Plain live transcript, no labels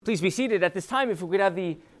Please be seated at this time. If we could have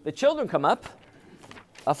the children come up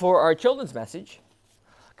for our children's message.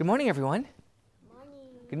 Good morning, everyone. Morning.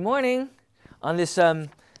 Good morning on this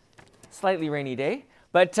slightly rainy day.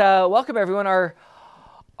 But welcome, everyone.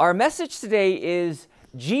 Our message today is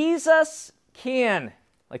Jesus can.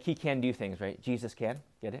 Like he can do things, right? Jesus can.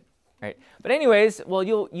 Get it? Right. But anyways, well,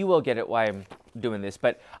 you will get it why I'm doing this.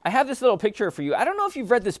 But I have this little picture for you. I don't know if you've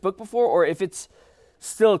read this book before or if it's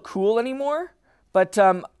still cool anymore. But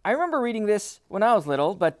I remember reading this when I was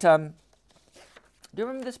little, but do you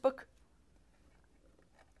remember this book?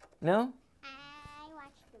 No? I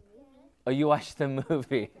watched the movie. Oh, you watched the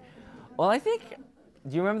movie. Well, do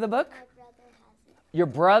you remember the book? My brother has it. Your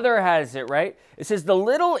brother has it, right? It says, The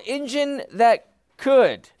Little Engine That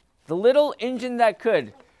Could. The Little Engine That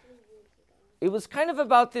Could. It was kind of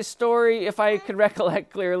about this story, if I could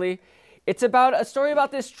recollect clearly. It's about a story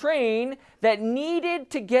about this train that needed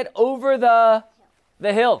to get over the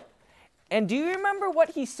hill. And do you remember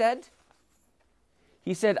what he said?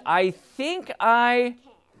 He said, I think I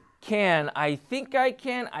can. I think I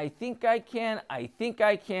can. I think I can. I think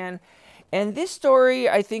I can. And this story,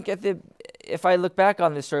 I think if I look back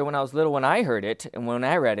on this story when I was little, when I heard it and when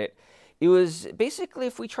I read it, it was basically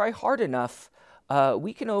if we try hard enough,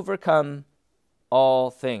 we can overcome all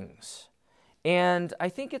things. And I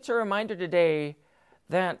think it's a reminder today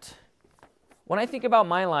that when I think about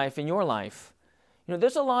my life and your life,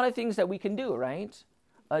 there's a lot of things that we can do, right?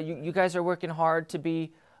 You guys are working hard to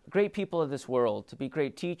be great people of this world, to be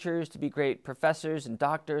great teachers, to be great professors and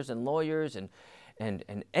doctors and lawyers and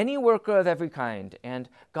any worker of every kind. And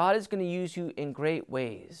God is going to use you in great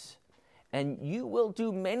ways. And you will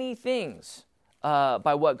do many things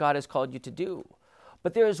by what God has called you to do.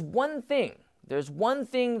 But there's one thing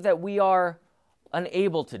that we are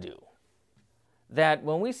unable to do. That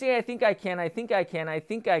when we say, I think I can, I think I can, I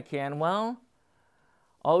think I can, well,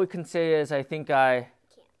 all we can say is, I think I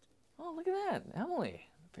Can't. Oh, look at that, Emily.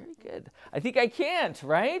 Very good. I think I can't,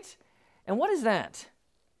 right? And what is that?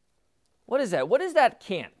 What is that? What is that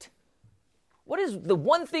can't? What is the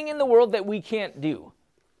one thing in the world that we can't do?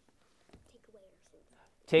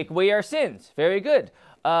 Take away our sins. Take away our sins.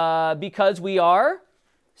 Very good. Because we are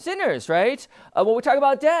sinners, right? When we talk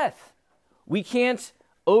about death, we can't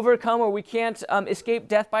overcome or we can't escape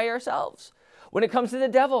death by ourselves. When it comes to the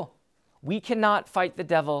devil, we cannot fight the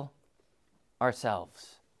devil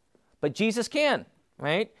ourselves. But Jesus can,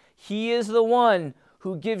 right? He is the one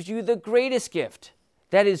who gives you the greatest gift,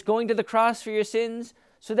 that is going to the cross for your sins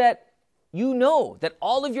so that you know that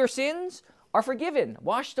all of your sins are forgiven,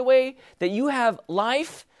 washed away, that you have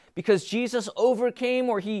life because Jesus overcame,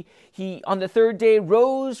 or he on the third day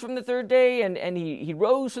rose from the third day and he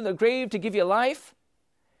rose from the grave to give you life.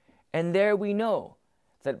 And there we know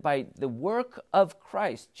that by the work of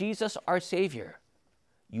Christ, Jesus our Savior,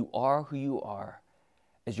 you are who you are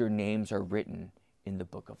as your names are written in the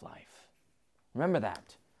book of life. Remember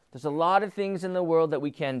that. There's a lot of things in the world that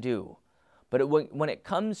we can do, but when it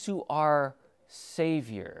comes to our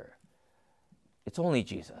Savior, it's only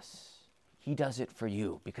Jesus. He does it for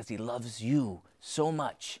you because he loves you so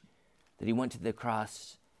much that he went to the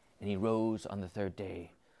cross and he rose on the third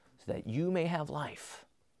day so that you may have life.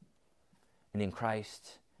 And in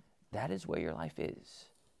Christ, that is where your life is.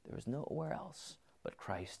 There is nowhere else but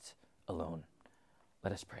Christ alone.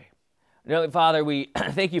 Let us pray. Dear Father, we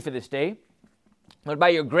thank you for this day. Lord, by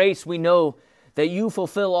your grace, we know that you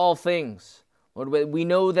fulfill all things. Lord, we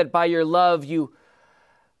know that by your love, you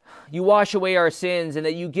wash away our sins and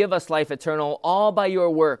that you give us life eternal, all by your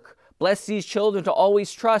work. Bless these children to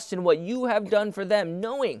always trust in what you have done for them,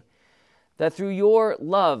 knowing that through your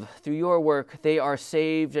love, through your work, they are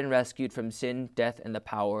saved and rescued from sin, death, and the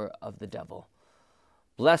power of the devil.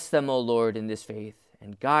 Bless them, O Lord, in this faith,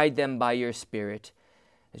 and guide them by your Spirit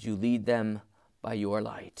as you lead them by your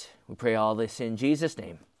light. We pray all this in Jesus'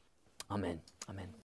 name. Amen. Amen.